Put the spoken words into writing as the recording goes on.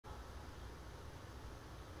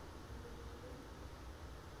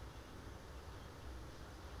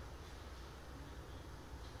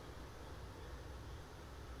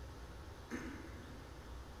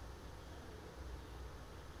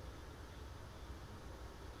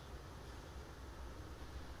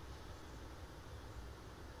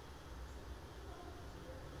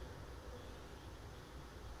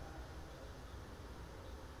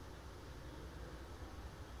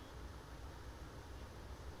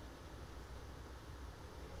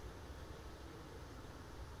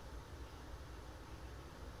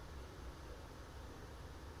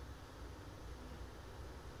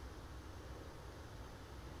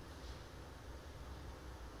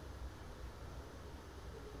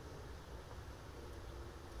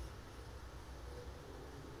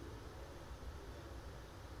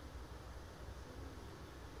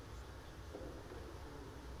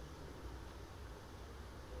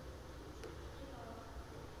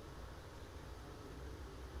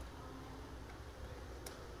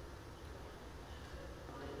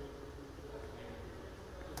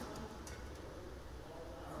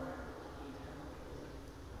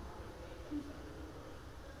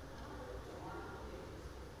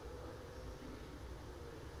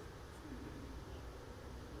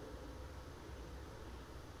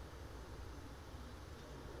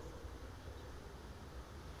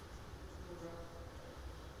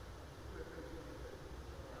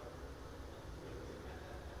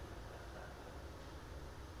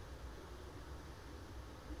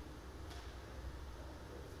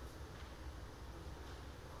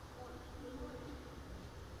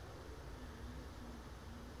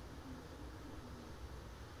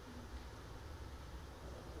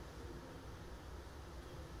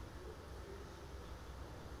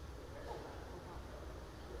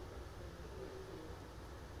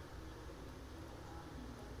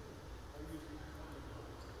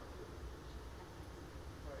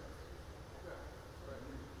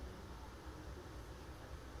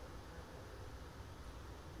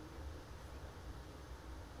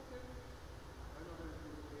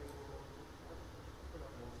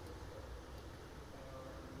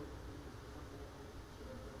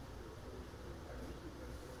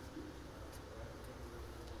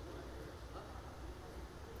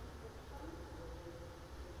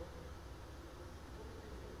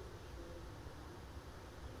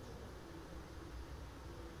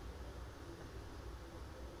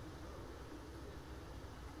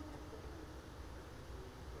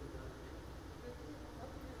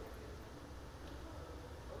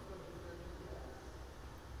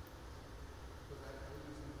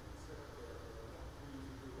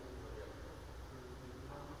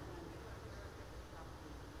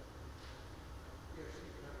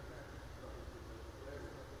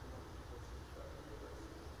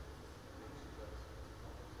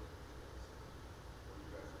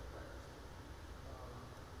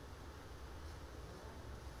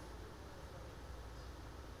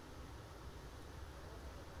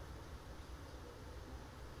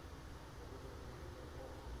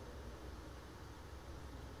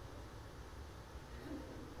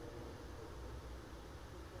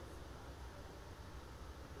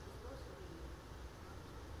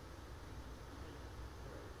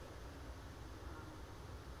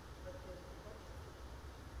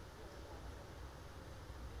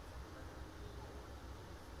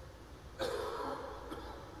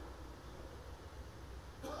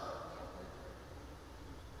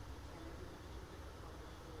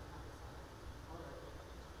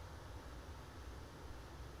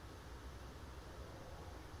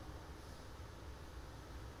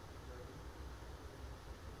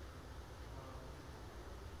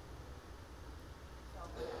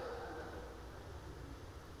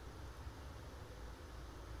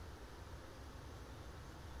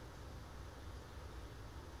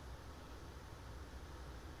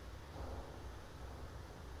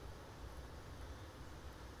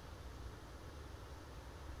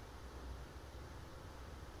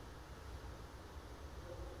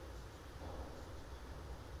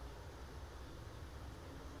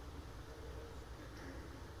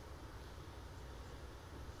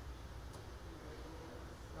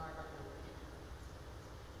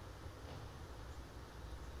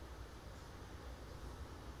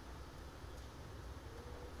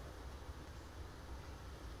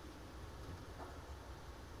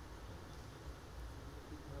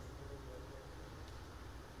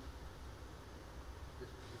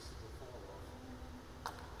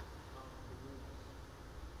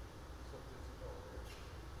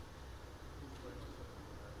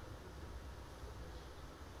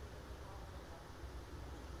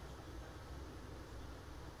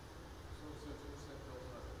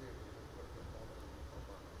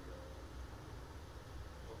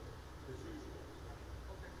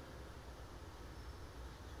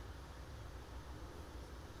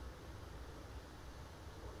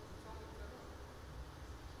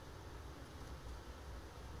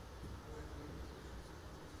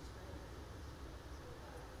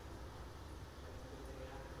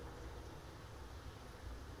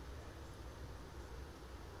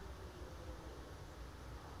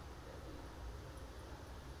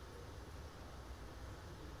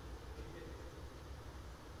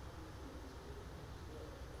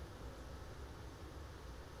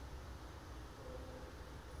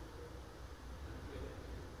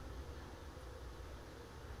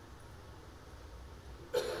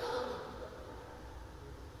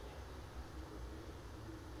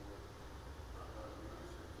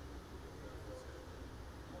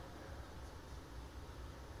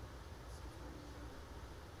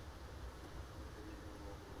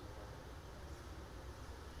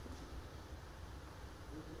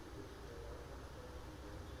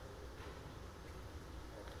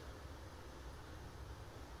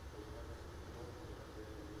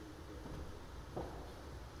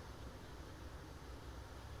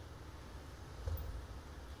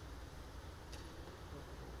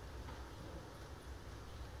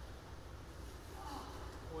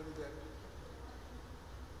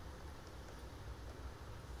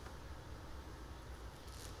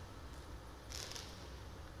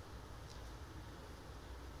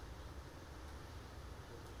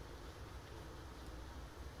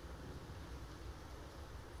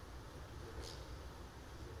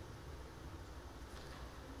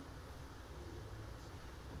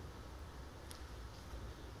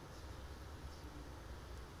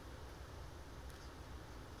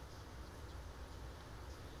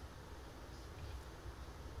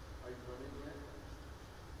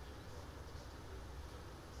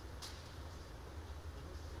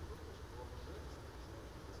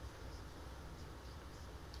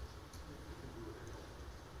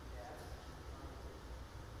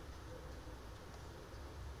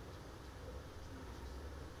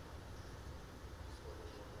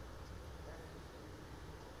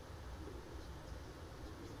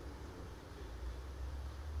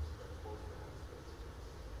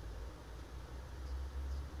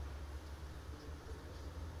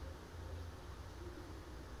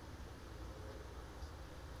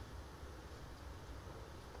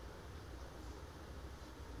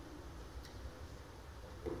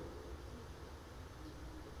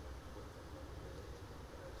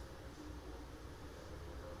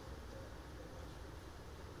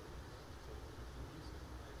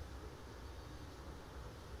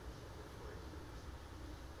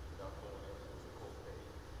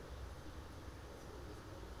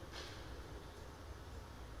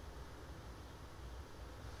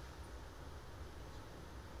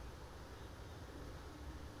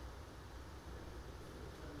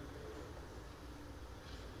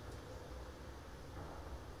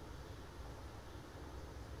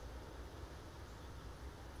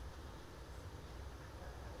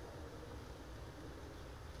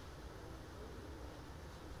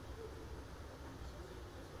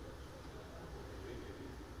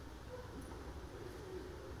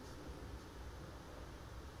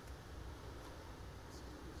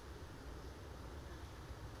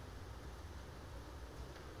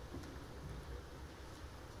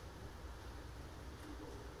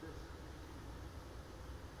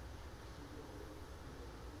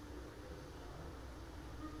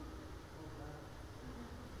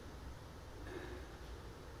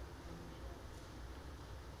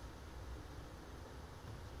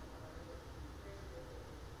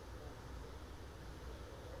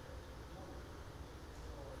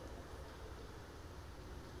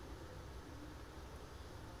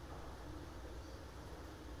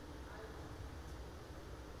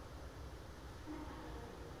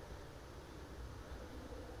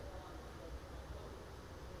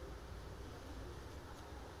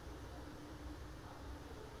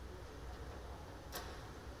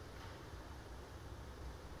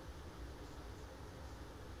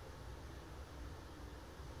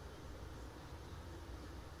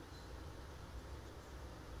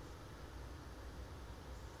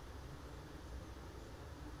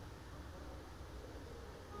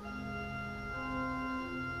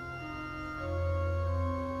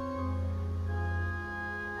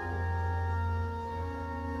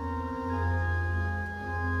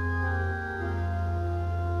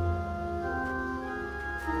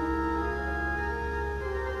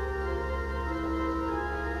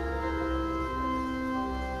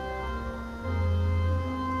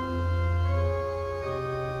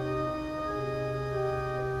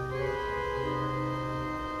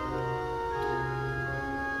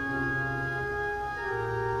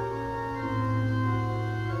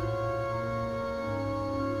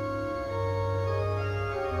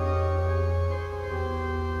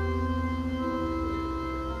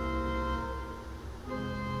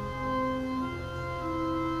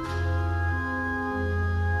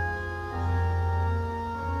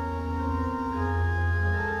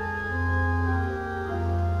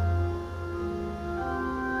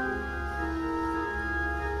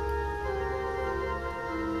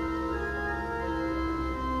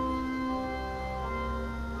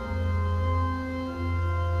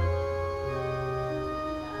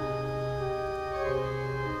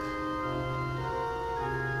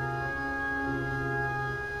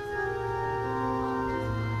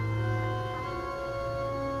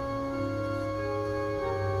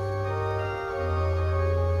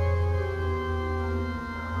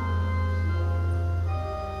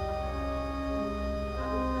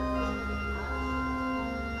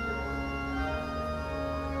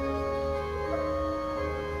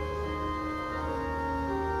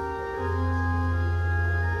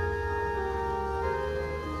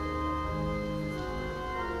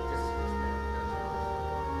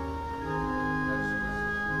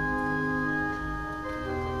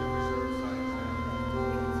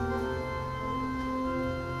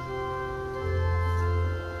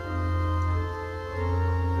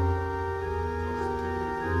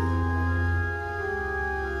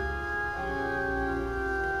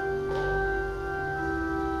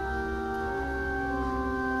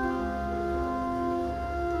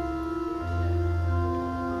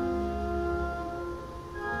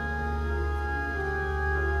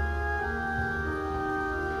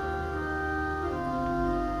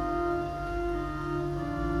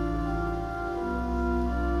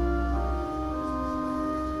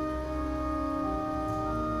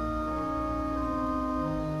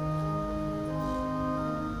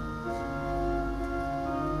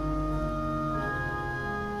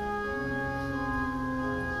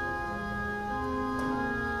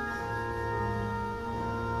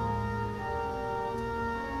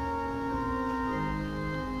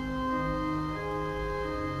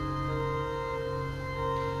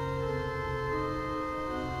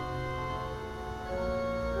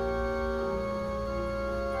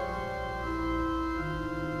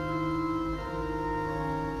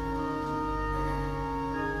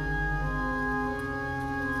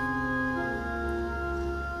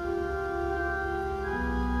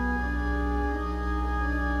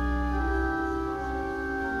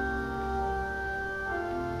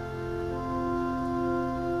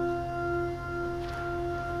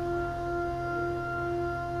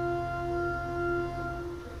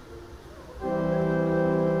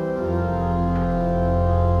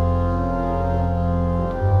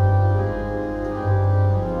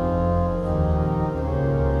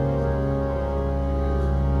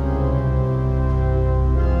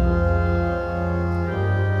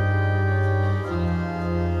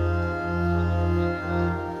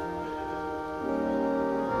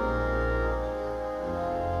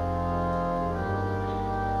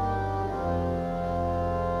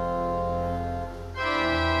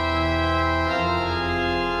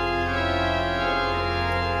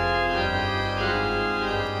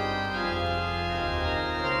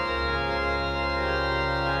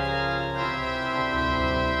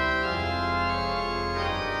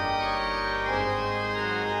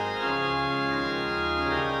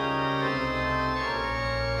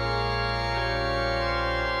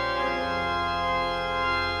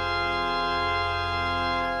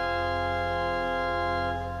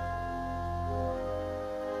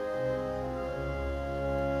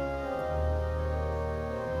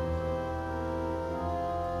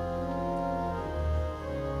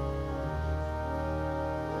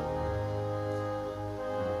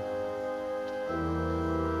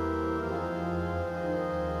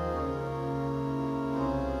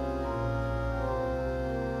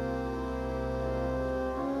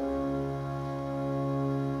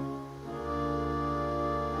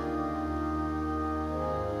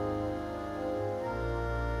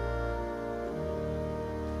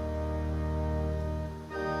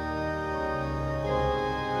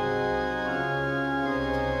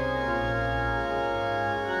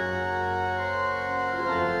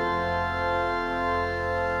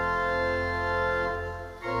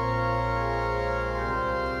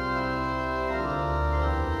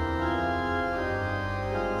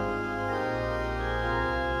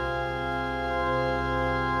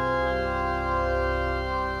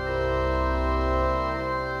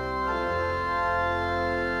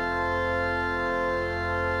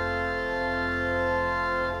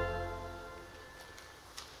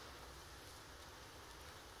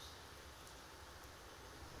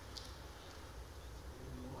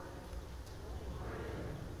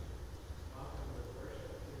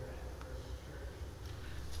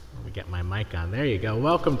me get my mic on. There you go.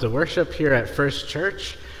 Welcome to worship here at First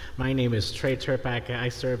Church. My name is Trey Tirpak. I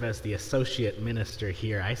serve as the associate minister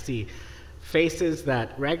here. I see faces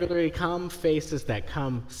that regularly come, faces that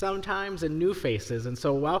come sometimes, and new faces. And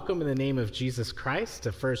so welcome in the name of Jesus Christ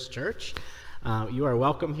to First Church. You are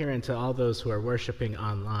welcome here, and to all those who are worshiping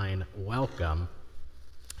online, welcome.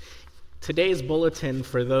 Today's bulletin,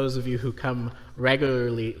 for those of you who come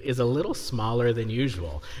regularly, is a little smaller than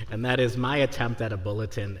usual, and that is my attempt at a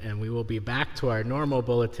bulletin, and we will be back to our normal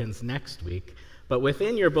bulletins next week. But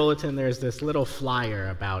within your bulletin, there's this little flyer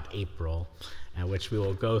about April, which we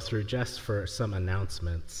will go through just for some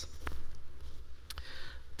announcements.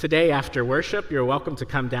 Today, after worship, you're welcome to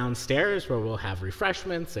come downstairs where we'll have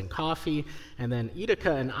refreshments and coffee, and then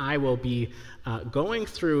Iteke and I will be going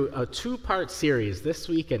through a two-part series this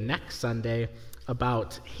week and next Sunday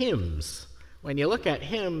about hymns. When you look at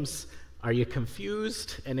hymns, are you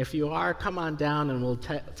confused? And if you are, come on down and we'll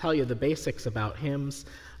tell you the basics about hymns.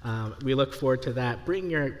 We look forward to that. Bring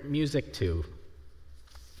your music too.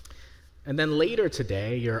 And then later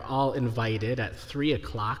today, you're all invited at 3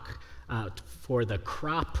 o'clock for the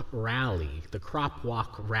crop rally, the crop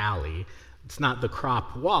walk rally. It's not the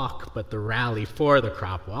crop walk, but the rally for the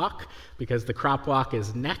crop walk, because the crop walk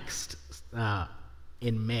is next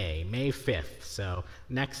in May 5th. So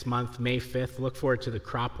next month, May 5th, look forward to the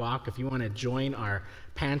crop walk. If you want to join our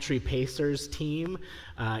Pantry Pacers team,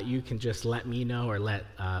 you can just let me know or let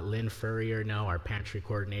Lynn Furrier know, our pantry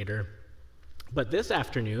coordinator. But this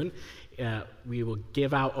afternoon, we will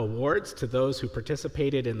give out awards to those who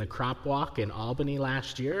participated in the crop walk in Albany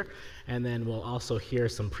last year, and then we'll also hear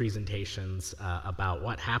some presentations about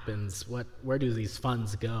what happens, where do these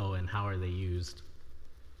funds go, and how are they used.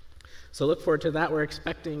 So look forward to that. We're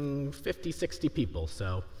expecting 50, 60 people,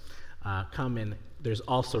 so come in. There's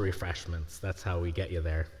also refreshments. That's how we get you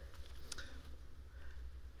there.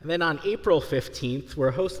 And then on April 15th,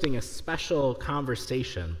 we're hosting a special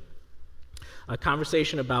conversation. A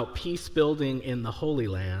conversation about peace building in the Holy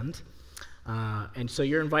Land. And so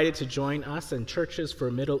you're invited to join us in Churches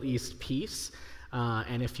for Middle East Peace.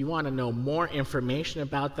 And if you want to know more information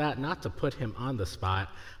about that, not to put him on the spot,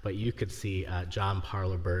 but you could see John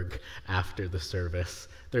Parlerberg after the service.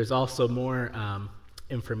 There's also more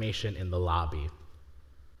information in the lobby.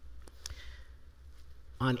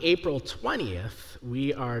 On April 20th,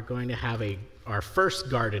 we are going to have our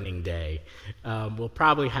first gardening day. We'll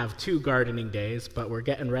probably have 2 gardening days, but we're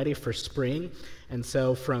getting ready for spring. And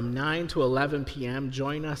so from 9 to 11 p.m.,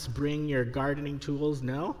 join us, bring your gardening tools.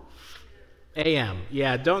 No? A.M.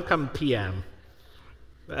 Yeah, don't come p.m.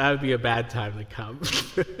 That would be a bad time to come.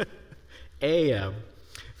 A.M.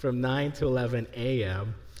 From 9 to 11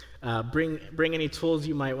 a.m. Bring any tools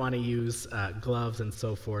you might want to use, gloves and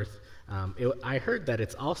so forth. I heard that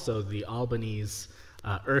it's also the Albany's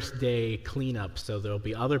Earth Day cleanup, so there'll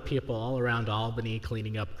be other people all around Albany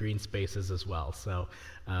cleaning up green spaces as well. So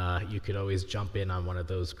you could always jump in on one of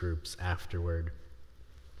those groups afterward.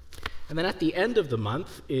 And then at the end of the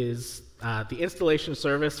month is the installation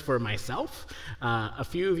service for myself. A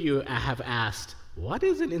few of you have asked, what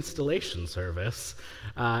is an installation service?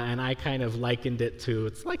 And I kind of likened it to,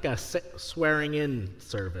 it's like a swearing-in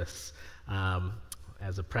service.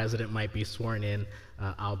 As a president might be sworn in,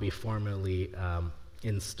 I'll be formally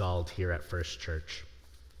installed here at First Church.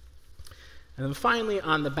 And then finally,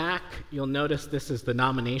 on the back, you'll notice this is the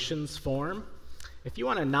nominations form. If you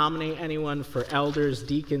want to nominate anyone for elders,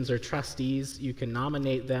 deacons, or trustees, you can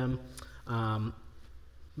nominate them.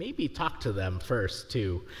 Maybe talk to them first,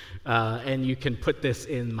 too. And you can put this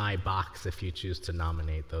in my box if you choose to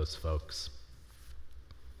nominate those folks.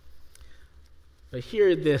 But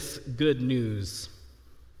hear this good news.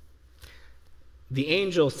 The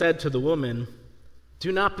angel said to the woman,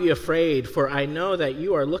 "Do not be afraid, for I know that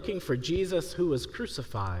you are looking for Jesus who was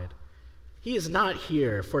crucified. He is not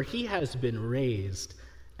here, for he has been raised,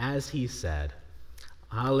 as he said."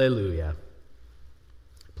 Hallelujah.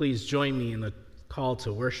 Please join me in the call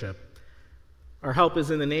to worship. Our help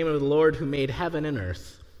is in the name of the Lord who made heaven and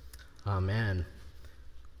earth. Amen.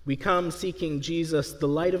 We come seeking Jesus, the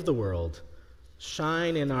light of the world.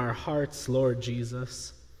 Shine in our hearts, Lord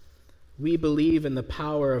Jesus. We believe in the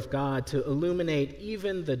power of God to illuminate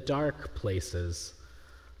even the dark places.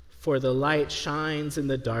 For the light shines in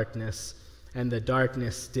the darkness, and the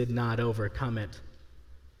darkness did not overcome it.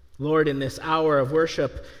 Lord, in this hour of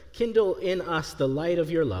worship, kindle in us the light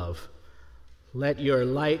of your love. Let your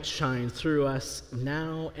light shine through us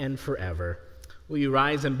now and forever. Will you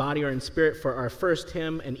rise in body or in spirit for our first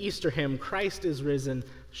hymn, an Easter hymn, Christ is Risen,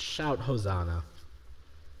 shout Hosanna.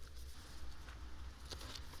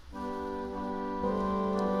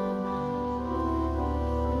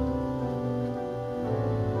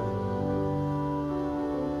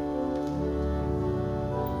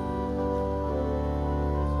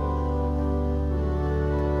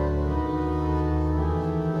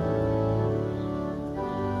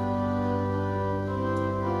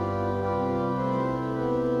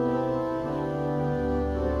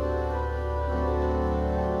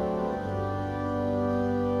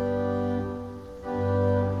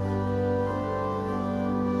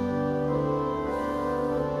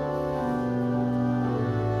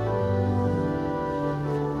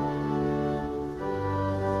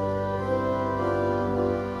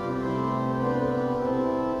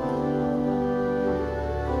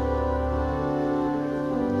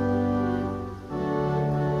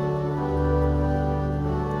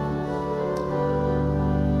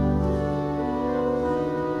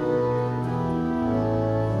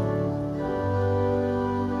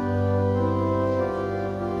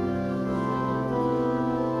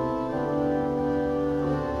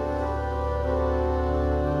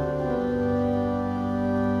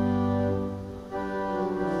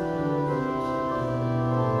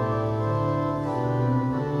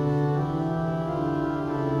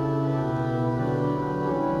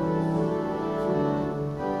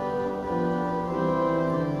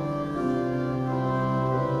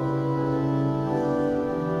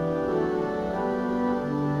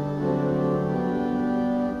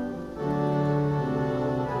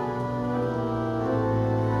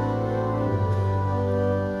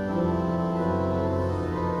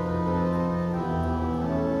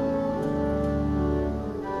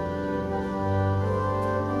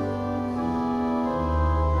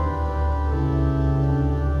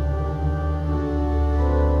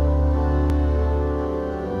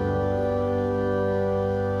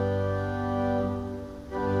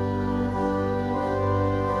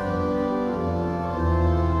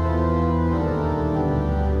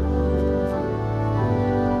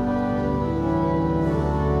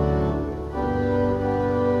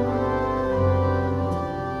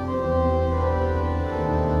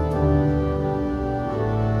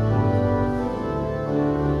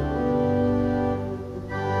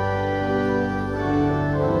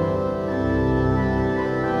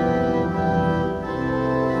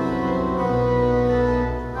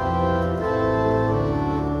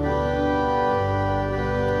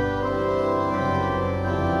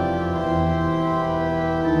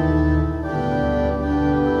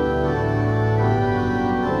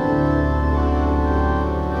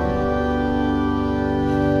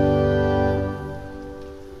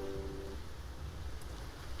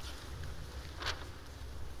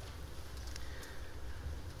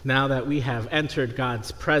 Now that we have entered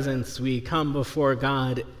God's presence, we come before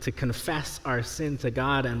God to confess our sin to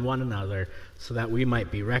God and one another so that we might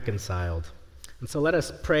be reconciled. And so let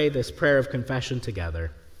us pray this prayer of confession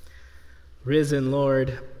together. Risen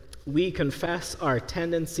Lord, we confess our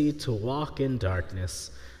tendency to walk in darkness,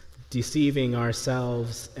 deceiving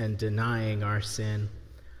ourselves and denying our sin.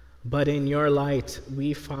 But in your light,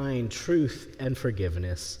 we find truth and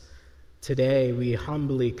forgiveness. Today, we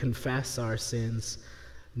humbly confess our sins,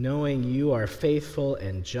 knowing you are faithful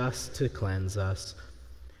and just to cleanse us.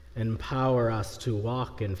 Empower us to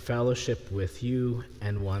walk in fellowship with you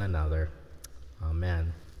and one another.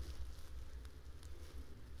 Amen.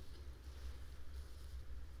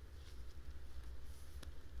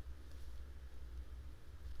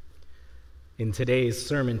 In today's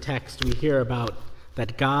sermon text, we hear about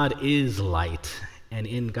that God is light, and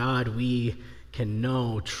in God we can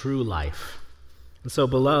know true life. And so,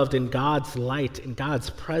 beloved, in God's light, in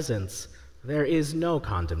God's presence, there is no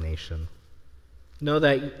condemnation. Know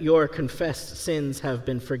that your confessed sins have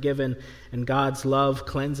been forgiven, and God's love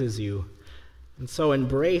cleanses you. And so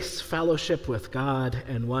embrace fellowship with God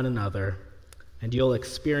and one another, and you'll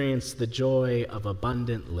experience the joy of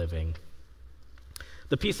abundant living.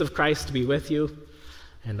 The peace of Christ be with you,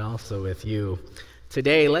 and also with you.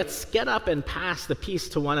 Today, let's get up and pass the peace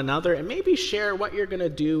to one another and maybe share what you're going to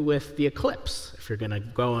do with the eclipse, if you're going to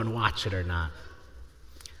go and watch it or not.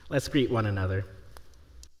 Let's greet one another.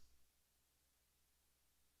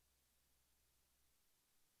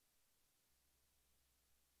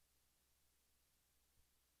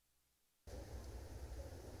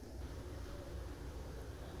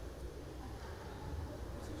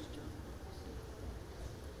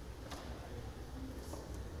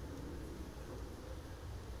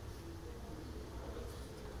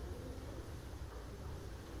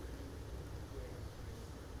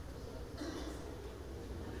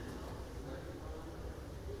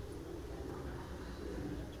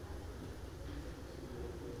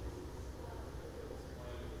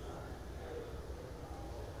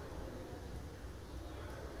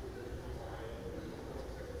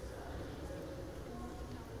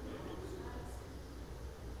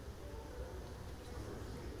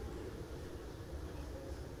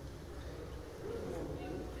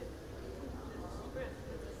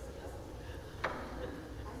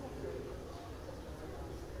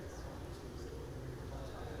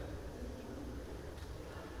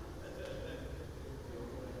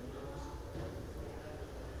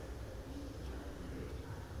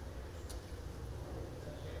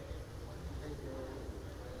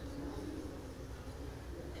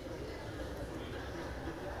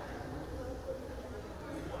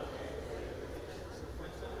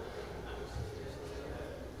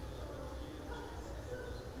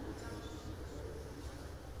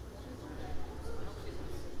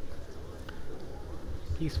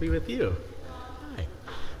 Peace be with you. Hi.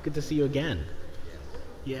 Good to see you again.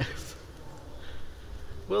 Yes.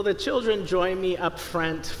 Will the children join me up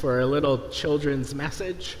front for a little children's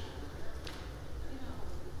message?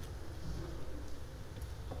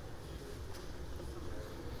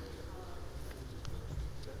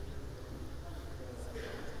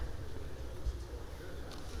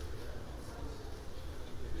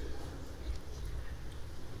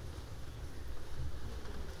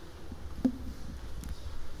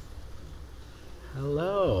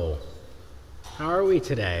 Hello. How are we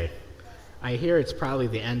today? I hear it's probably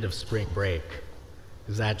the end of spring break.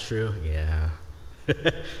 Is that true? Yeah.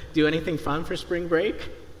 Do anything fun for spring break?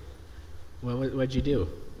 What'd you do?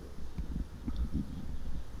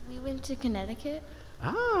 We went to Connecticut.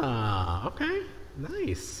 Ah, okay.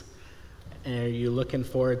 Nice. And are you looking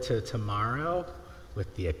forward to tomorrow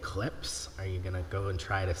with the eclipse? Are you going to go and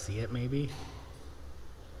try to see it maybe?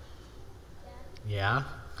 Yeah?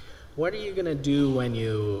 What are you going to do when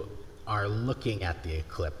you are looking at the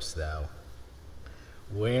eclipse, though?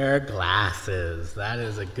 Wear glasses. That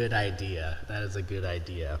is a good idea. That is a good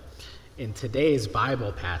idea. In today's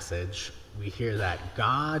Bible passage, we hear that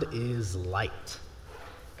God is light.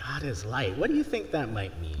 God is light. What do you think that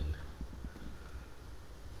might mean?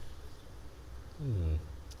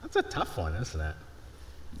 That's a tough one, isn't it?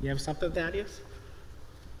 You have something, Thaddeus?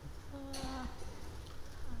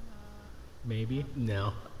 Maybe?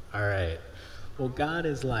 No. All right. Well, God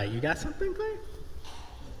is light. You got something, Clay?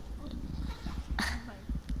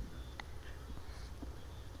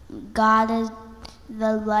 God is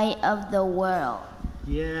the light of the world.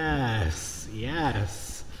 Yes,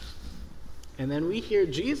 yes. And then we hear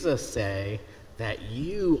Jesus say that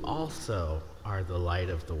you also are the light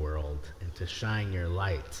of the world and to shine your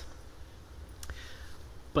light.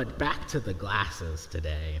 But back to the glasses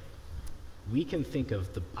today. we can think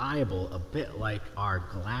of the Bible a bit like our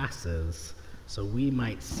glasses, so we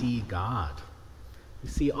might see God. We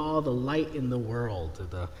see all the light in the world,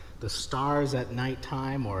 the stars at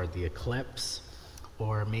nighttime, or the eclipse,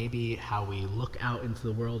 or maybe how we look out into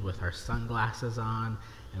the world with our sunglasses on,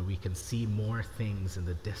 and we can see more things in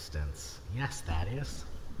the distance. Yes, Thaddeus?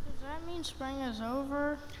 Does that mean spring is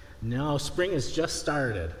over? No, spring has just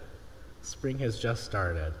started. Spring has just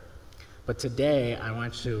started. But today, I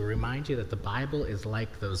want to remind you that the Bible is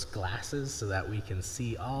like those glasses so that we can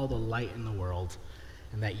see all the light in the world,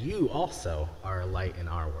 and that you also are a light in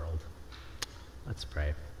our world. Let's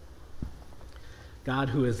pray. God,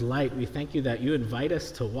 who is light, we thank you that you invite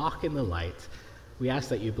us to walk in the light. We ask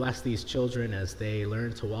that you bless these children as they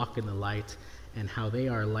learn to walk in the light and how they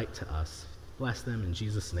are light to us. Bless them in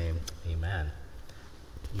Jesus' name. Amen.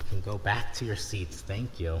 You can go back to your seats.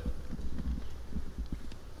 Thank you.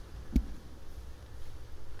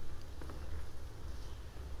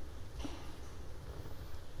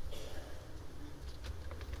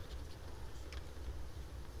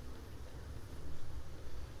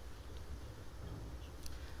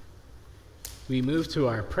 We move to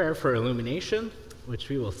our prayer for illumination, which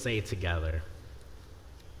we will say together.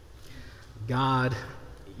 God,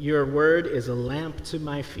 your word is a lamp to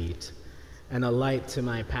my feet and a light to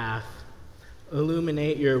my path.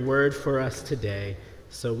 Illuminate your word for us today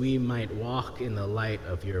so we might walk in the light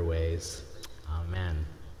of your ways. Amen.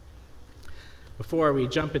 Before we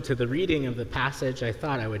jump into the reading of the passage, I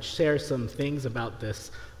thought I would share some things about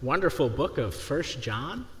this wonderful book of 1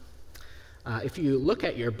 John. If you look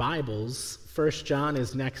at your Bibles, 1 John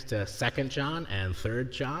is next to 2 John and 3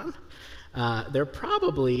 John. They're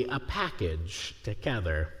probably a package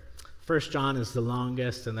together. 1 John is the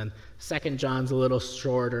longest, and then 2 John's a little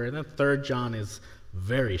shorter, and then 3 John is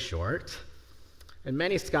very short. And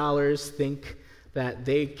many scholars think that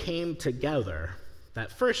they came together,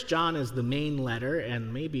 that 1 John is the main letter,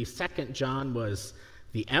 and maybe 2 John was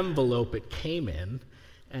the envelope it came in,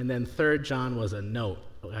 and then 3 John was a note,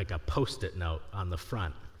 like a Post-it note on the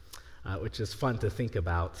front, which is fun to think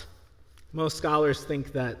about. Most scholars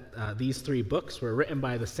think that these 3 books were written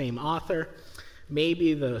by the same author,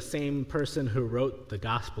 maybe the same person who wrote the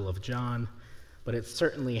Gospel of John, but it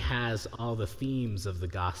certainly has all the themes of the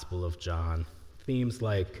Gospel of John. Themes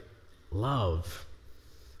like love,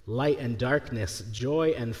 light and darkness,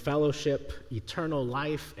 joy and fellowship, eternal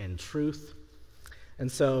life and truth.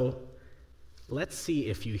 And so, let's see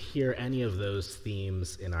if you hear any of those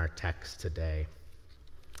themes in our text today.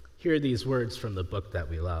 Hear these words from the book that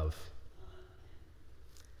we love.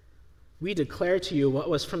 We declare to you what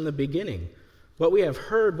was from the beginning, what we have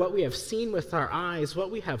heard, what we have seen with our eyes,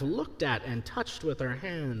 what we have looked at and touched with our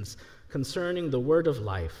hands concerning the word of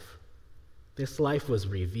life. This life was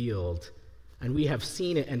revealed, and we have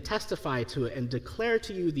seen it and testified to it and declare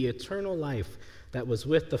to you the eternal life that was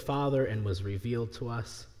with the Father and was revealed to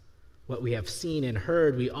us. What we have seen and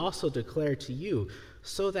heard, we also declare to you,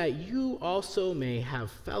 so that you also may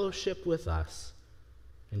have fellowship with us.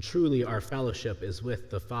 And truly our fellowship is with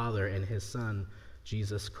the Father and his Son,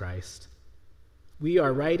 Jesus Christ. We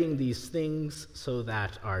are writing these things so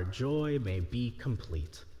that our joy may be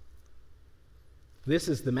complete. This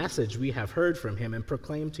is the message we have heard from him and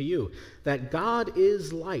proclaim to you, that God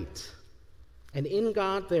is light, and in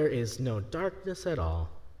God there is no darkness at all.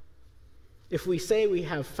 If we say we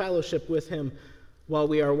have fellowship with him while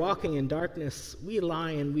we are walking in darkness, we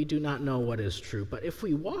lie and we do not know what is true. But if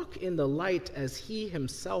we walk in the light as he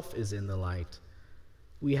himself is in the light,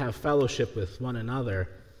 we have fellowship with one another,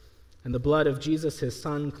 and the blood of Jesus, his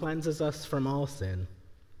Son, cleanses us from all sin.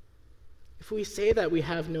 If we say that we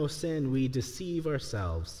have no sin, we deceive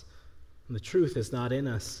ourselves, and the truth is not in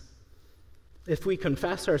us. If we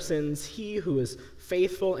confess our sins, he who is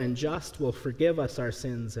faithful and just will forgive us our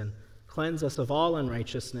sins and cleanse us of all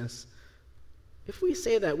unrighteousness. If we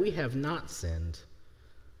say that we have not sinned,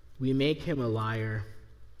 we make him a liar,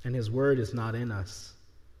 and his word is not in us.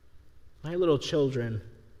 My little children,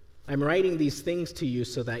 I'm writing these things to you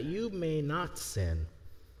so that you may not sin.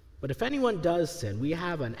 But if anyone does sin, we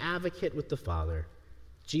have an advocate with the Father,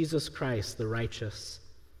 Jesus Christ the righteous,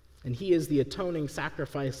 and he is the atoning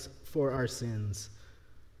sacrifice for our sins,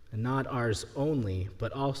 and not ours only,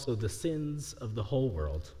 but also the sins of the whole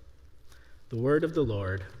world. The word of the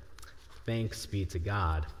Lord. Thanks be to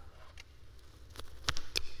God.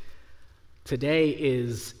 Today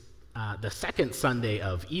is the second Sunday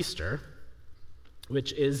of Easter,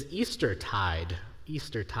 which is Eastertide.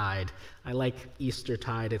 Eastertide. I like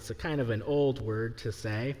Eastertide. It's a kind of an old word to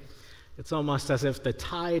say. It's almost as if the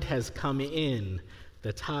tide has come in,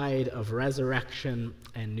 the tide of resurrection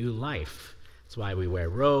and new life. It's why we wear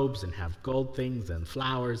robes and have gold things and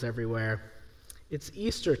flowers everywhere. It's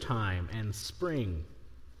Easter time and spring.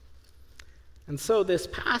 And so this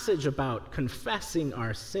passage about confessing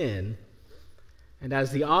our sin, and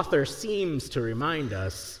as the author seems to remind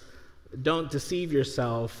us, don't deceive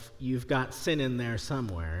yourself, you've got sin in there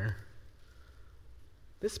somewhere.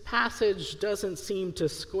 This passage doesn't seem to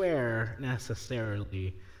square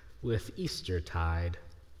necessarily with Eastertide.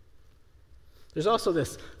 There's also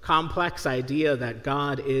this complex idea that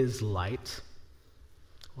God is light.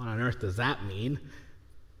 What on earth does that mean?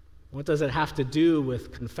 What does it have to do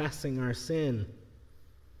with confessing our sin?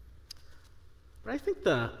 But I think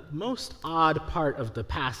the most odd part of the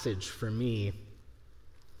passage for me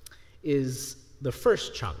is the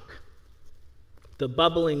first chunk, the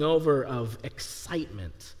bubbling over of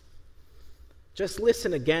excitement. Just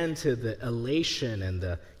listen again to the elation and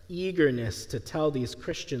the eagerness to tell these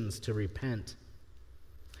Christians to repent.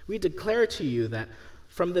 We declare to you that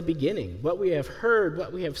from the beginning, what we have heard,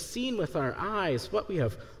 what we have seen with our eyes, what we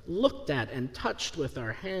have looked at and touched with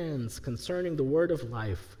our hands concerning the word of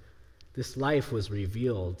life, this life was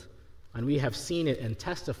revealed, and we have seen it and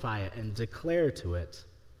testify it and declare to it.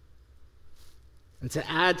 And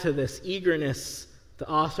to add to this eagerness, the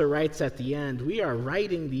author writes at the end, we are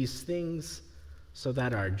writing these things so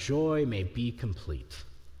that our joy may be complete.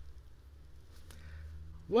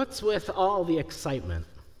 What's with all the excitement?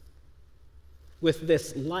 With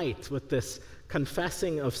this light, with this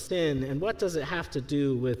confessing of sin, and what does it have to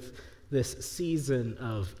do with this season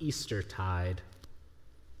of Eastertide?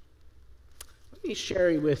 Let me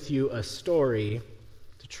share with you a story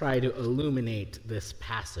to try to illuminate this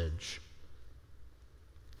passage.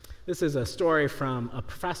 This is a story from a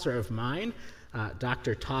professor of mine,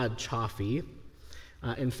 Dr. Todd Chaffee.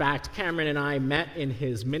 In fact, Cameron and I met in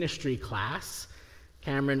his ministry class.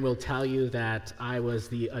 Cameron will tell you that I was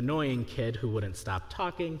the annoying kid who wouldn't stop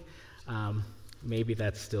talking. Maybe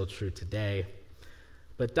that's still true today.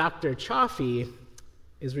 But Dr. Chaffee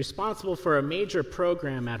is responsible for a major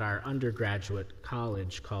program at our undergraduate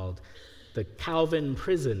college called the Calvin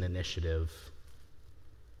Prison Initiative.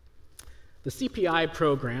 The CPI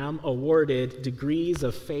program awarded degrees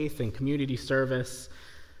of faith and community service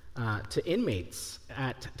to inmates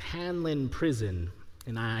at Hanlon Prison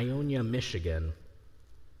in Ionia, Michigan.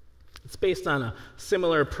 It's based on a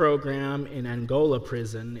similar program in Angola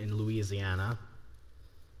Prison in Louisiana.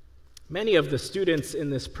 Many of the students in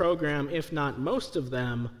this program, if not most of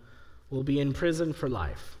them, will be in prison for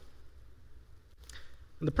life.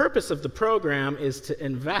 And the purpose of the program is to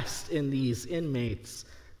invest in these inmates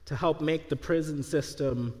to help make the prison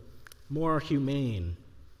system more humane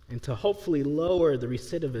and to hopefully lower the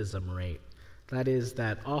recidivism rate. That is,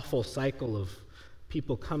 that awful cycle of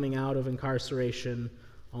people coming out of incarceration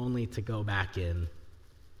only to go back in.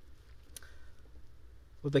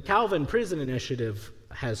 What the Calvin Prison Initiative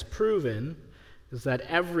has proven is that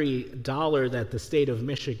every dollar that the state of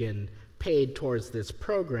Michigan paid towards this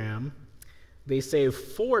program, they save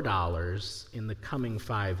 $4 in the coming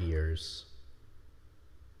 5 years.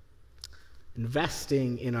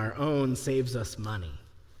 Investing in our own saves us money.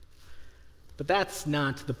 But that's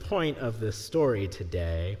not the point of this story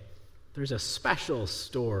today. There's a special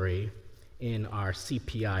story in our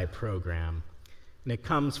CPI program, and it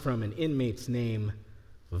comes from an inmate's name,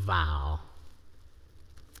 Val.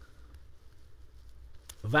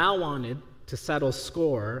 Val wanted to settle a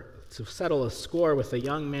score with a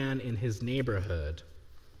young man in his neighborhood.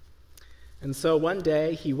 And so one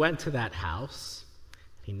day he went to that house,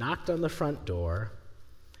 he knocked on the front door,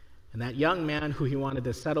 and that young man who he wanted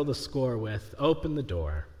to settle the score with opened the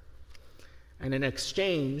door. And in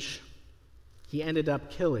exchange, he ended up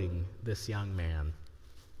killing this young man.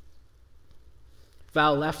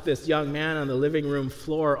 Val left this young man on the living room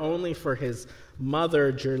floor only for his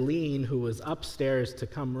mother, Jerlene, who was upstairs, to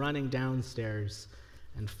come running downstairs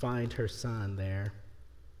and find her son there.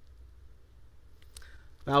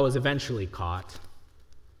 Val was eventually caught.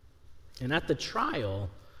 And at the trial,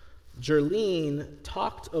 Jerlene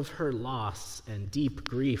talked of her loss and deep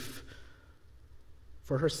grief,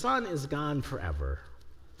 for her son is gone forever.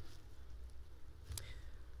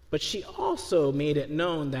 But she also made it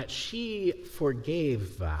known that she forgave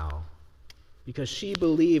Val because she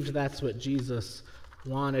believed that's what Jesus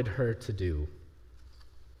wanted her to do.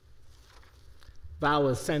 Val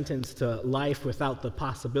was sentenced to life without the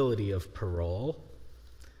possibility of parole.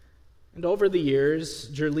 And over the years,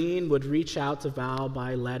 Jerlene would reach out to Val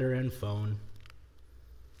by letter and phone.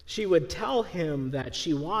 She would tell him that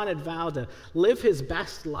she wanted Val to live his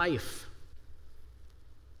best life,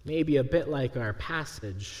 maybe a bit like our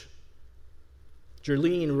passage.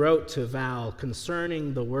 Jerlene wrote to Val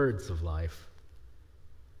concerning the words of life.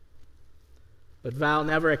 But Val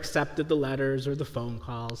never accepted the letters or the phone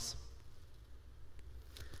calls.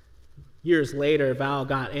 Years later, Val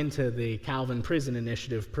got into the Calvin Prison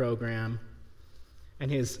Initiative program,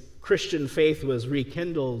 and his Christian faith was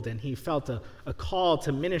rekindled, and he felt a call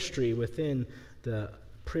to ministry within the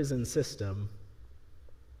prison system.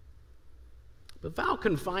 But Val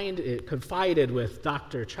confided with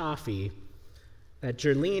Dr. Chaffee that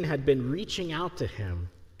Jerlene had been reaching out to him,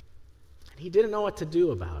 and he didn't know what to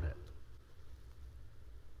do about it.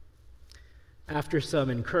 After some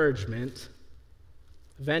encouragement,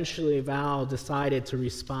 eventually Val decided to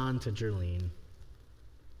respond to Jerlene.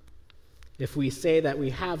 If we say that we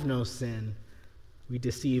have no sin, we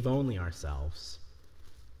deceive only ourselves.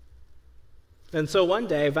 And so one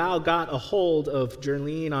day, Val got a hold of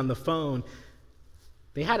Jerlene on the phone.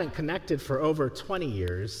 They hadn't connected for over 20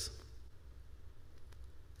 years.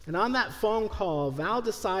 And on that phone call, Val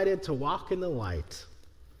decided to walk in the light.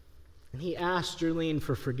 And he asked Jerlene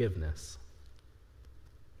for forgiveness.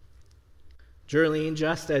 Jerlene,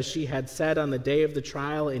 just as she had said on the day of the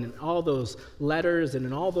trial, and in all those letters and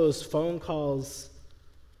in all those phone calls,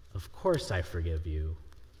 "Of course I forgive you."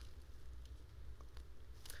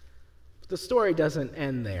 But the story doesn't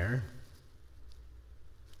end there.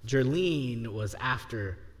 Jerlene was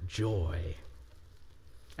after joy.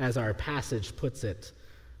 As our passage puts it,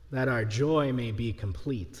 that our joy may be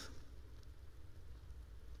complete.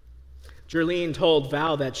 Jerlene told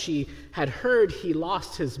Val that she had heard he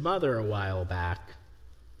lost his mother a while back.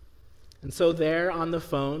 And so there on the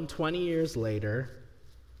phone, 20 years later,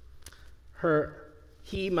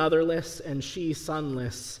 he motherless and she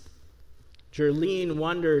sonless, Jerlene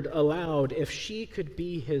wondered aloud if she could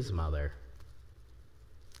be his mother.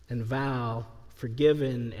 And Val,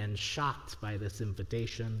 forgiven and shocked by this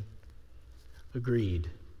invitation, agreed.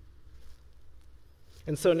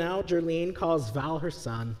 And so now Jerlene calls Val her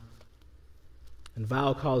son, and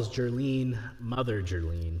Val calls Jerlene Mother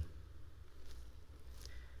Jerlene.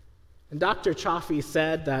 And Dr. Chaffee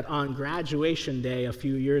said that on graduation day a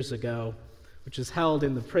few years ago, which was held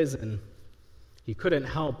in the prison, he couldn't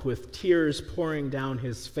help with tears pouring down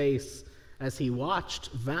his face as he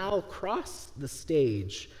watched Val cross the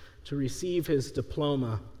stage to receive his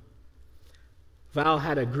diploma. Val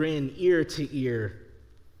had a grin ear to ear,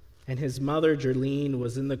 and his mother Jerlene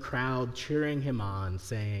was in the crowd cheering him on,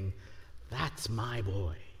 saying, "That's my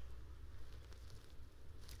boy,"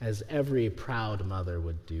 as every proud mother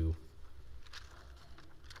would do.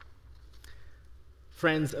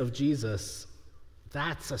 Friends of Jesus,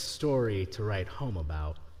 that's a story to write home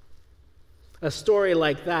about. A story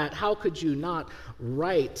like that, how could you not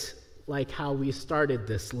write like how we started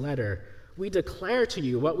this letter? We declare to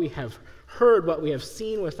you what we have heard, what we have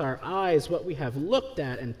seen with our eyes, what we have looked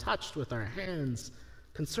at and touched with our hands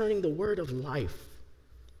concerning the word of life.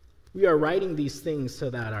 We are writing these things so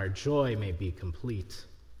that our joy may be complete.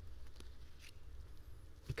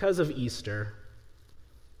 Because of Easter,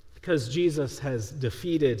 because Jesus has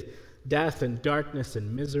defeated death and darkness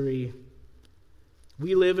and misery,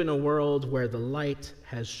 we live in a world where the light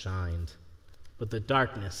has shined, but the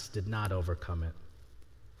darkness did not overcome it.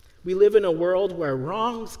 We live in a world where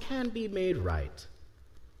wrongs can be made right.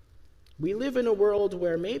 We live in a world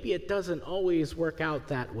where maybe it doesn't always work out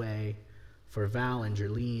that way for Val and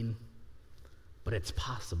Jerlene, but it's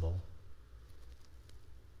possible.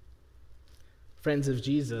 Friends of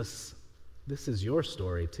Jesus, this is your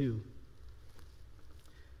story too.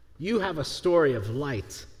 You have a story of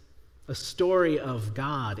light, a story of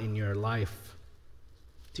God in your life.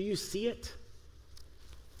 Do you see it?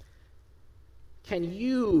 Can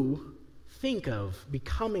you think of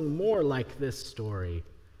becoming more like this story,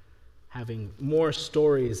 having more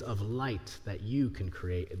stories of light that you can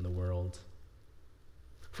create in the world?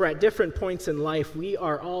 For at different points in life, we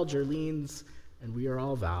are all Jerlenes and we are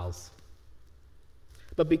all Vals.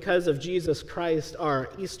 But because of Jesus Christ, our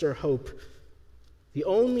Easter hope, the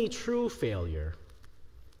only true failure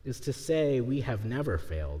is to say we have never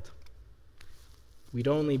failed. We'd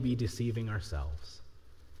only be deceiving ourselves.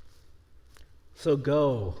 So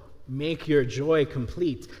go, make your joy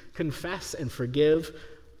complete, confess and forgive,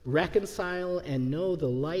 reconcile and know the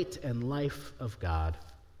light and life of God.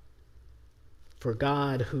 For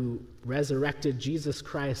God, who resurrected Jesus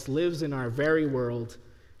Christ, lives in our very world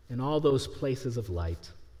in all those places of light.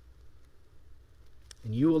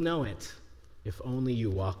 And you will know it if only you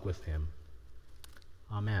walk with him.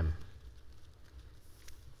 Amen.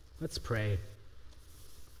 Let's pray.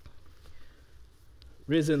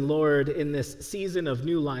 Risen Lord, in this season of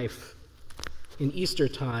new life, in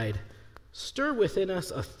Eastertide, stir within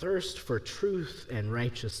us a thirst for truth and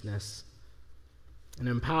righteousness, and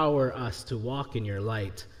empower us to walk in your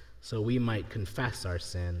light so we might confess our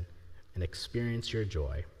sin and experience your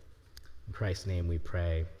joy. In Christ's name we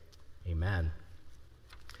pray, amen.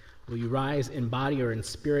 Will you rise in body or in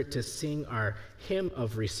spirit to sing our hymn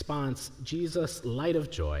of response, Jesus, Light of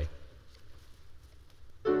Joy?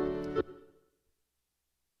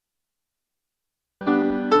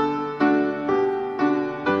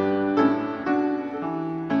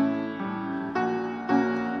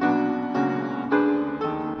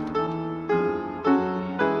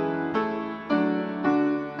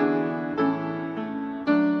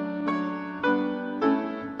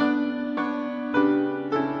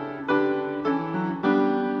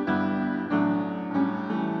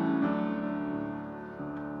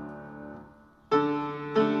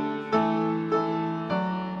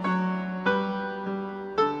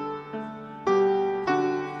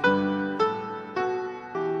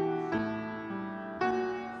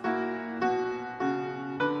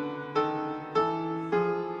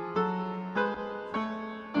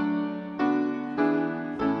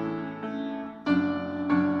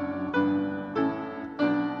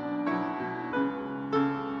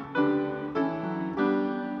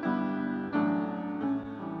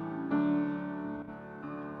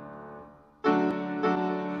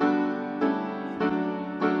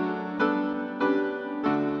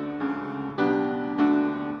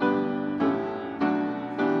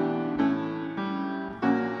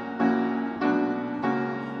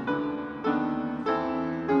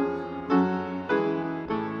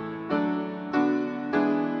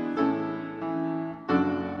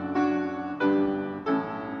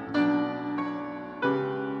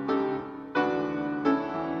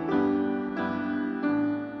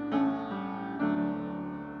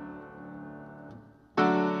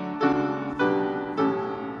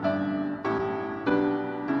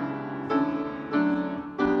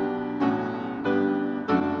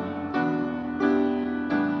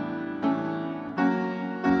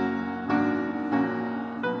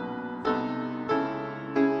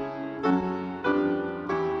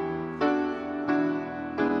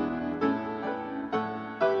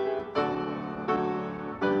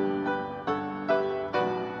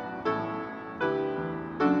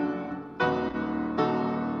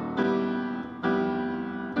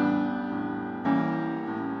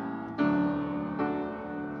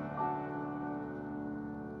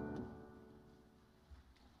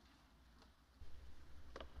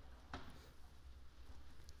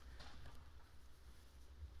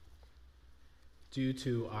 Due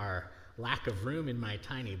to our lack of room in my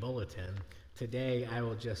tiny bulletin, today I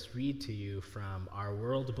will just read to you from Our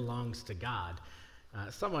World Belongs to God.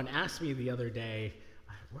 Someone asked me the other day,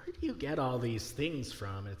 where do you get all these things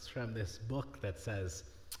from? It's from this book that says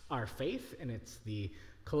Our Faith, and it's the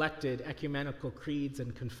collected ecumenical creeds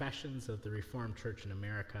and confessions of the Reformed Church in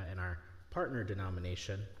America and our partner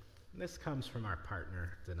denomination. And this comes from our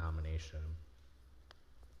partner denomination.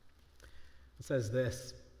 It says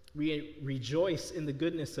this: we rejoice in the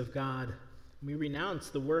goodness of God. We renounce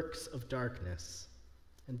the works of darkness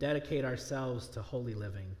and dedicate ourselves to holy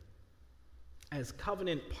living. As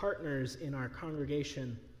covenant partners in our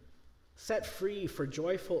congregation, set free for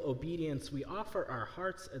joyful obedience, we offer our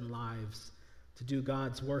hearts and lives to do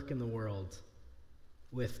God's work in the world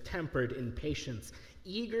with tempered impatience,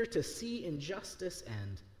 eager to see injustice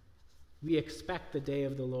end. We expect the day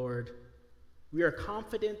of the Lord. We are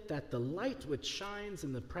confident that the light which shines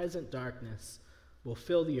in the present darkness will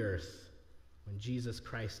fill the earth when Jesus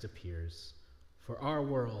Christ appears, for our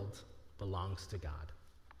world belongs to God.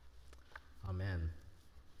 Amen.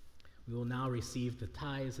 We will now receive the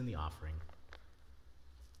tithes and the offering.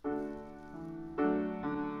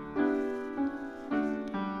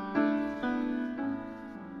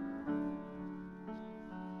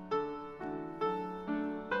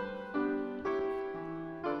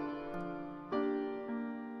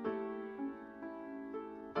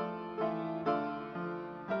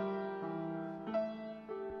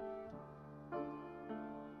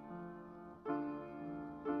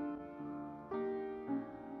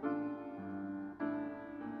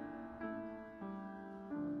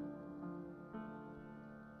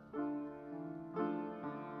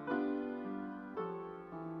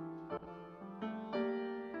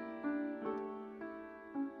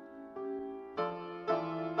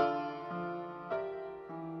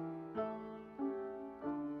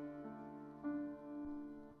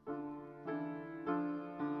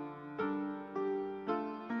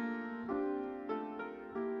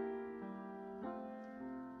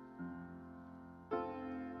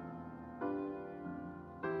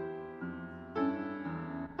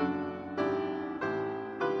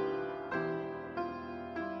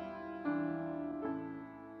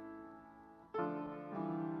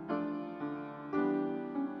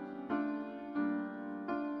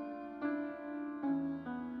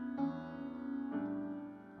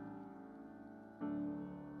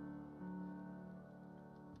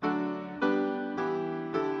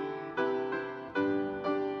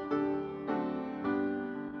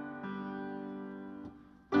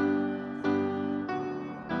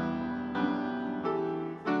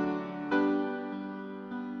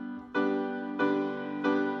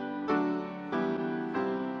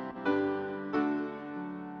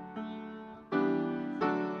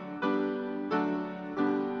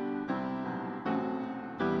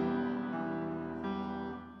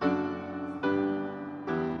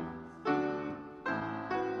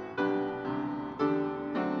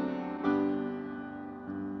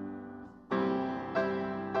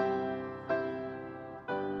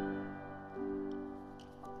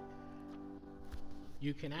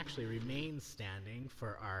 you can actually remain standing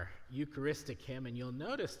for our Eucharistic hymn, and you'll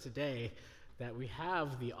notice today that we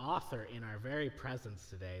have the author in our very presence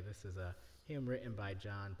today. This is a hymn written by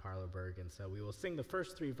John Parlerberg, and so we will sing the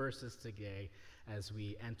first 3 verses today as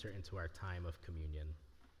we enter into our time of communion.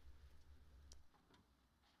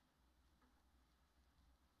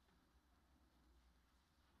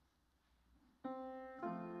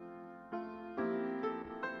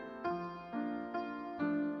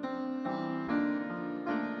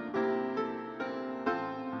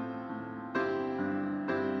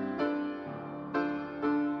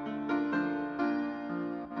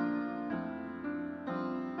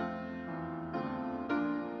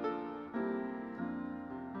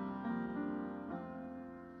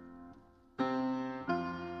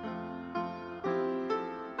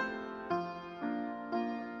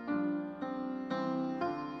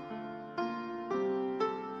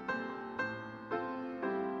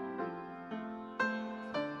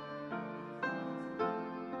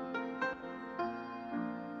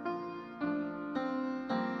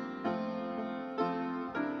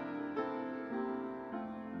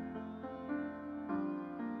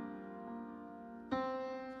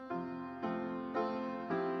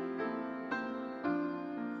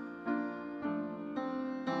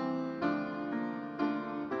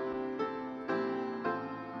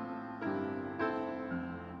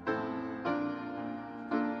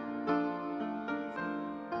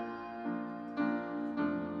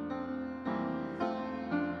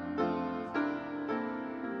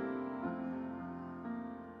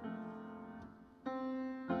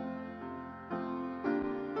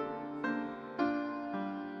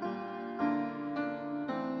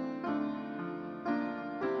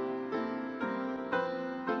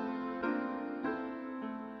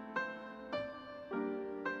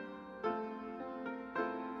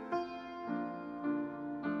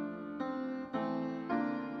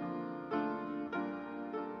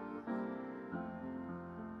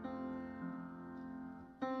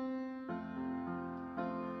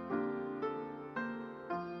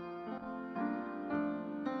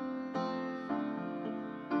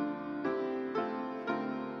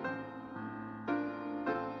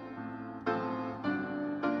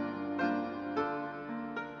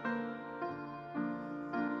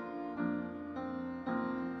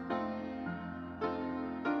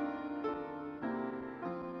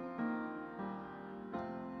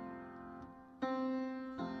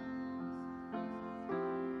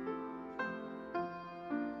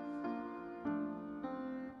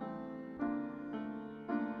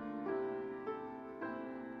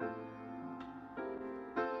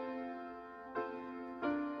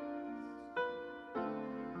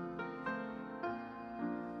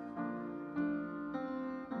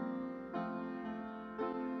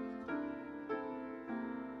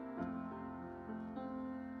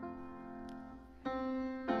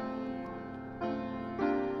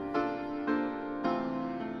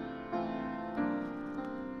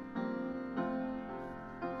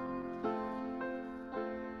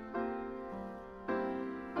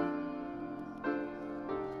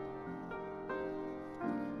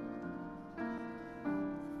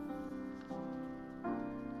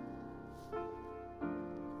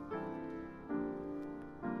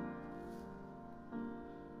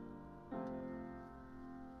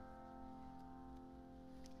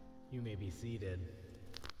 You may be seated.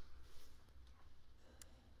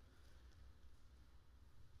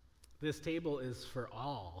 This table is for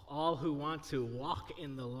all who want to walk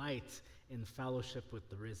in the light in fellowship with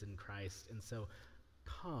the risen Christ. And so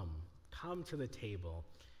come to the table.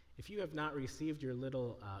 If you have not received your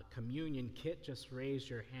little communion kit, just raise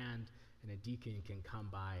your hand and a deacon can come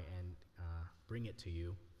by and bring it to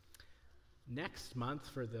you. Next month,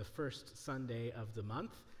 for the first Sunday of the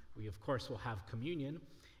month, we of course will have communion,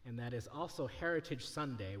 and that is also Heritage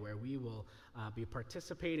Sunday, where we will be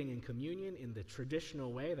participating in communion in the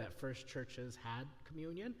traditional way that first churches had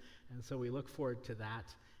communion, and so we look forward to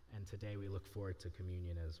that, and today we look forward to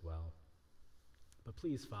communion as well. But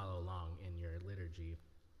please follow along in your liturgy.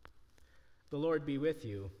 The Lord be with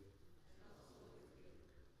you.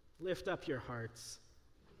 Lift up your hearts.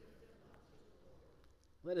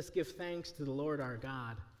 Let us give thanks to the Lord our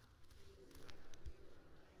God.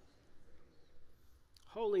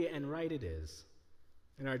 Holy and right it is,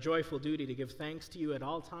 and our joyful duty to give thanks to you at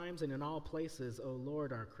all times and in all places, O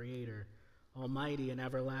Lord our Creator, almighty and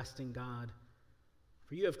everlasting God.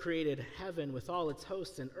 For you have created heaven with all its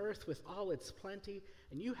hosts and earth with all its plenty,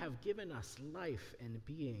 and you have given us life and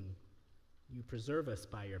being. You preserve us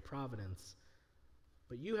by your providence.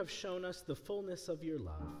 But you have shown us the fullness of your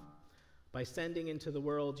love by sending into the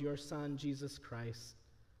world your Son, Jesus Christ,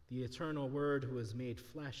 the eternal Word who was made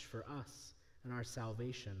flesh for us and our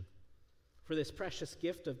salvation. For this precious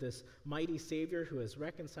gift of this mighty Savior who has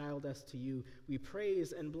reconciled us to you, we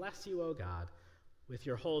praise and bless you, O God. With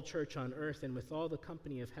your whole church on earth and with all the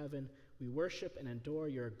company of heaven, we worship and adore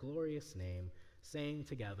your glorious name, saying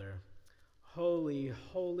together, Holy,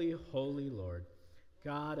 holy, holy Lord,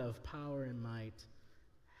 God of power and might,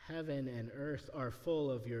 heaven and earth are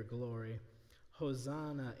full of your glory.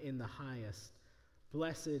 Hosanna in the highest.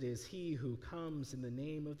 Blessed is he who comes in the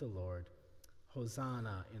name of the Lord.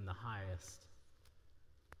 Hosanna in the highest.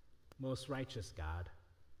 Most righteous God,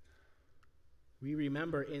 we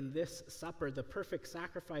remember in this supper the perfect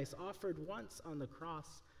sacrifice offered once on the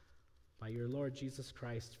cross by your Lord Jesus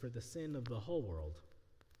Christ for the sin of the whole world.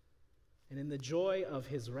 And in the joy of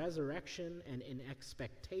his resurrection and in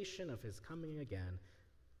expectation of his coming again,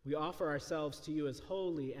 we offer ourselves to you as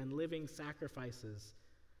holy and living sacrifices,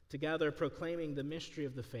 together proclaiming the mystery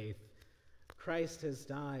of the faith. Christ has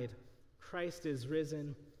died, Christ is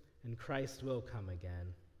risen, and Christ will come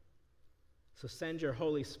again. So send your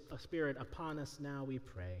Holy Spirit upon us now, we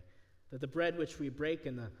pray, that the bread which we break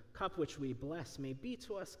and the cup which we bless may be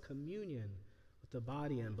to us communion with the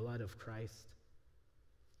body and blood of Christ.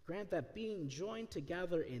 Grant that being joined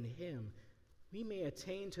together in him, we may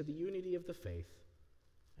attain to the unity of the faith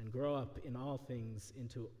and grow up in all things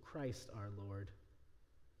into Christ our Lord.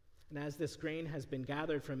 And as this grain has been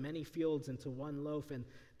gathered from many fields into one loaf, and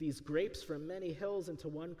these grapes from many hills into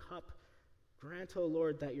one cup, grant, O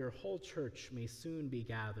Lord, that your whole church may soon be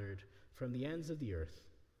gathered from the ends of the earth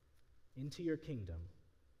into your kingdom.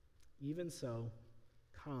 Even so,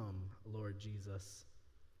 come, Lord Jesus.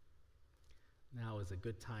 Now is a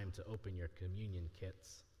good time to open your communion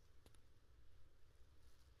kits.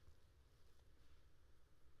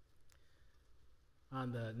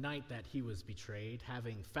 On the night that he was betrayed,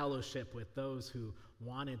 having fellowship with those who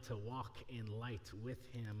wanted to walk in light with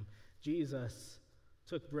him, Jesus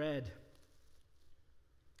took bread.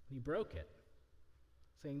 He broke it,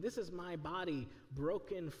 saying, "This is my body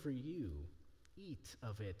broken for you. Eat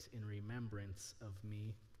of it in remembrance of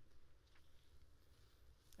me."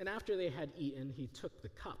 And after they had eaten, he took the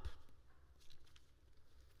cup.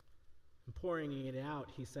 And pouring it out,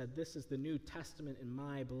 he said, "This is the New Testament in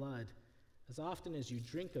my blood. As often as you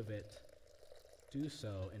drink of it, do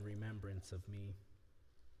so in remembrance of me."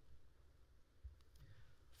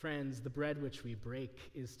 Friends, the bread which we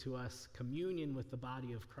break is to us communion with the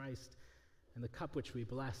body of Christ, and the cup which we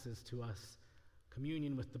bless is to us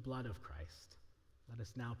communion with the blood of Christ. Let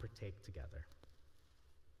us now partake together.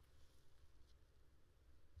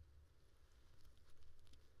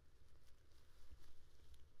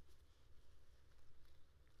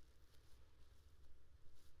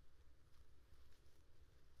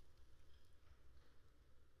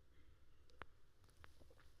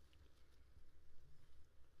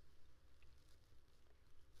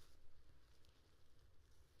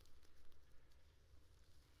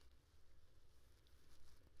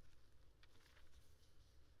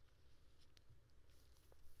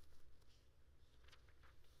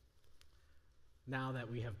 Now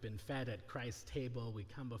that we have been fed at Christ's table, we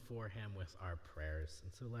come before him with our prayers.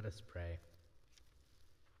 And so let us pray.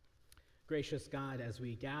 Gracious God, as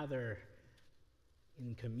we gather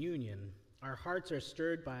in communion, our hearts are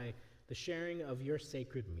stirred by the sharing of your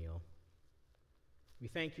sacred meal. We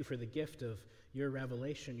thank you for the gift of your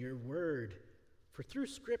revelation, your word, for through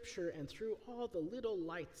Scripture and through all the little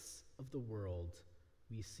lights of the world,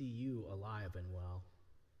 we see you alive and well.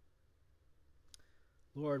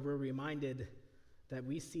 Lord, we're reminded that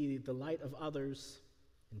we see the light of others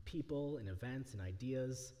in people, in events, and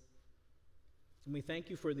ideas. And we thank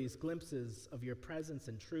you for these glimpses of your presence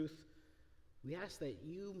and truth. We ask that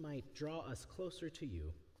you might draw us closer to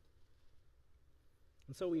you.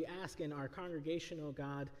 And so we ask in our congregation, O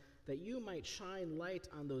God, that you might shine light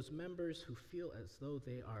on those members who feel as though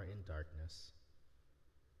they are in darkness.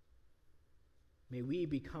 May we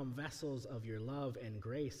become vessels of your love and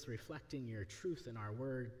grace, reflecting your truth in our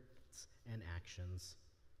words and actions.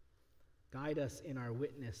 Guide us in our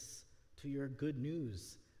witness to your good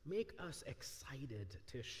news. Make us excited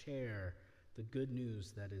to share the good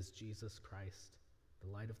news that is Jesus Christ, the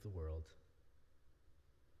light of the world.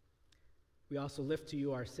 We also lift to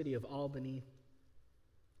you our city of Albany,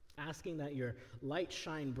 asking that your light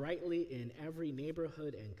shine brightly in every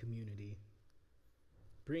neighborhood and community.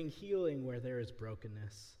 Bring healing where there is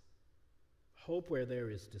brokenness, hope where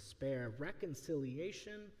there is despair,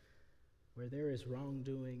 reconciliation where there is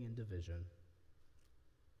wrongdoing and division.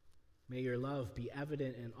 May your love be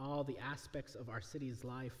evident in all the aspects of our city's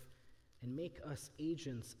life and make us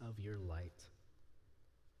agents of your light.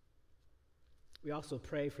 We also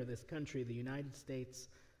pray for this country, the United States,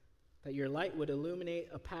 that your light would illuminate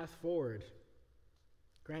a path forward.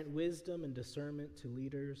 Grant wisdom and discernment to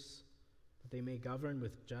leaders, that they may govern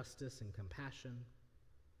with justice and compassion.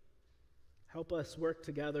 Help us work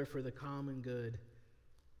together for the common good,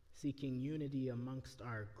 seeking unity amongst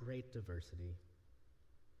our great diversity.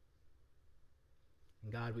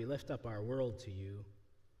 And God, we lift up our world to you,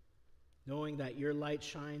 knowing that your light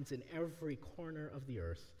shines in every corner of the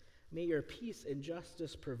earth. May your peace and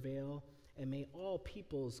justice prevail, and may all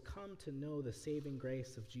peoples come to know the saving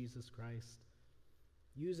grace of Jesus Christ.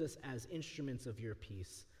 Use us as instruments of your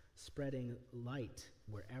peace, spreading light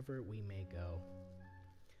wherever we may go.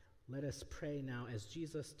 Let us pray now as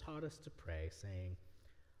Jesus taught us to pray, saying,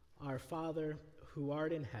 Our Father, who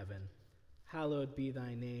art in heaven, hallowed be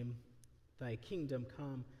thy name. Thy kingdom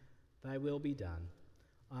come, thy will be done,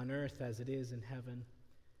 on earth as it is in heaven.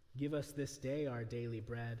 Give us this day our daily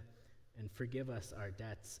bread, and forgive us our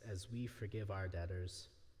debts as we forgive our debtors.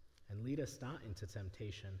 And lead us not into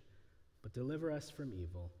temptation, but deliver us from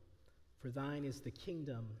evil. For thine is the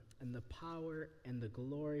kingdom, and the power, and the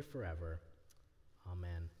glory forever.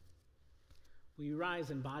 Amen. Will you rise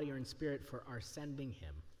in body or in spirit for our sending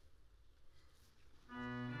hymn?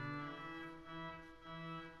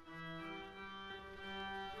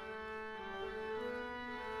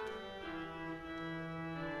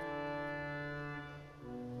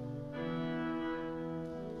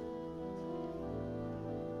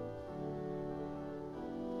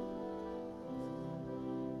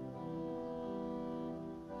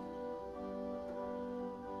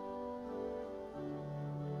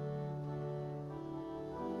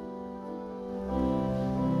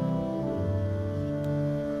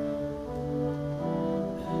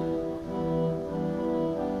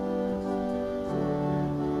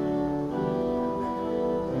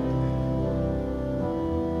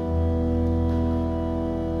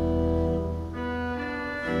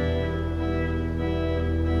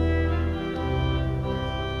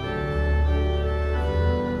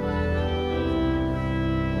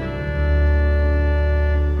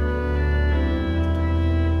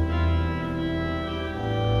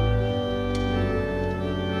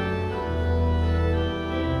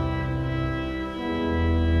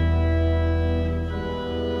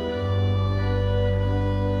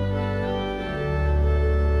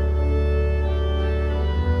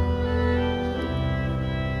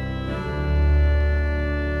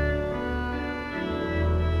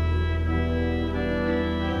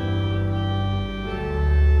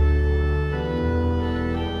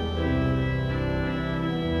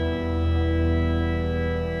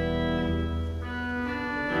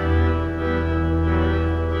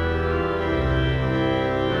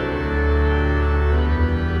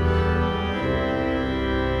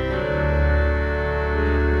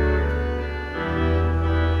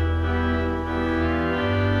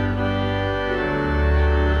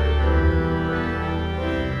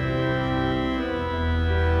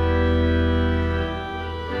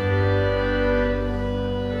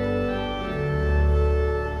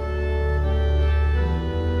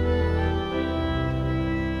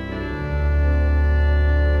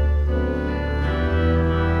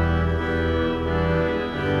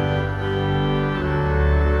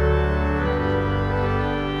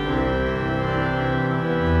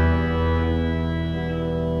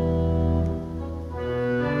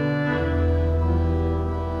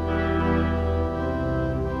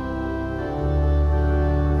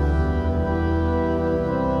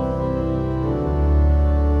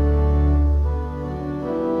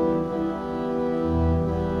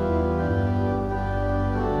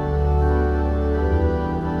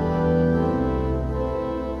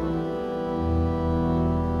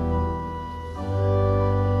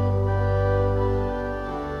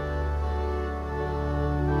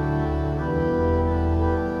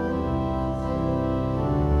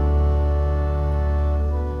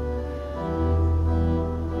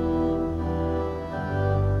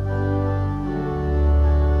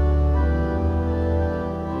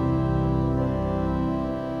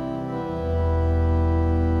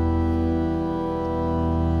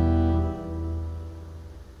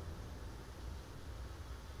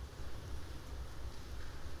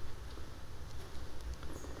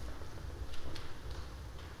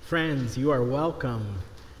 Friends, you are welcome.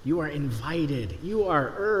 You are invited. You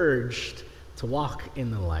are urged to walk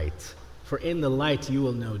in the light. For in the light you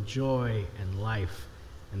will know joy and life.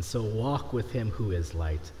 And so walk with him who is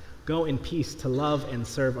light. Go in peace to love and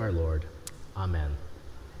serve our Lord. Amen.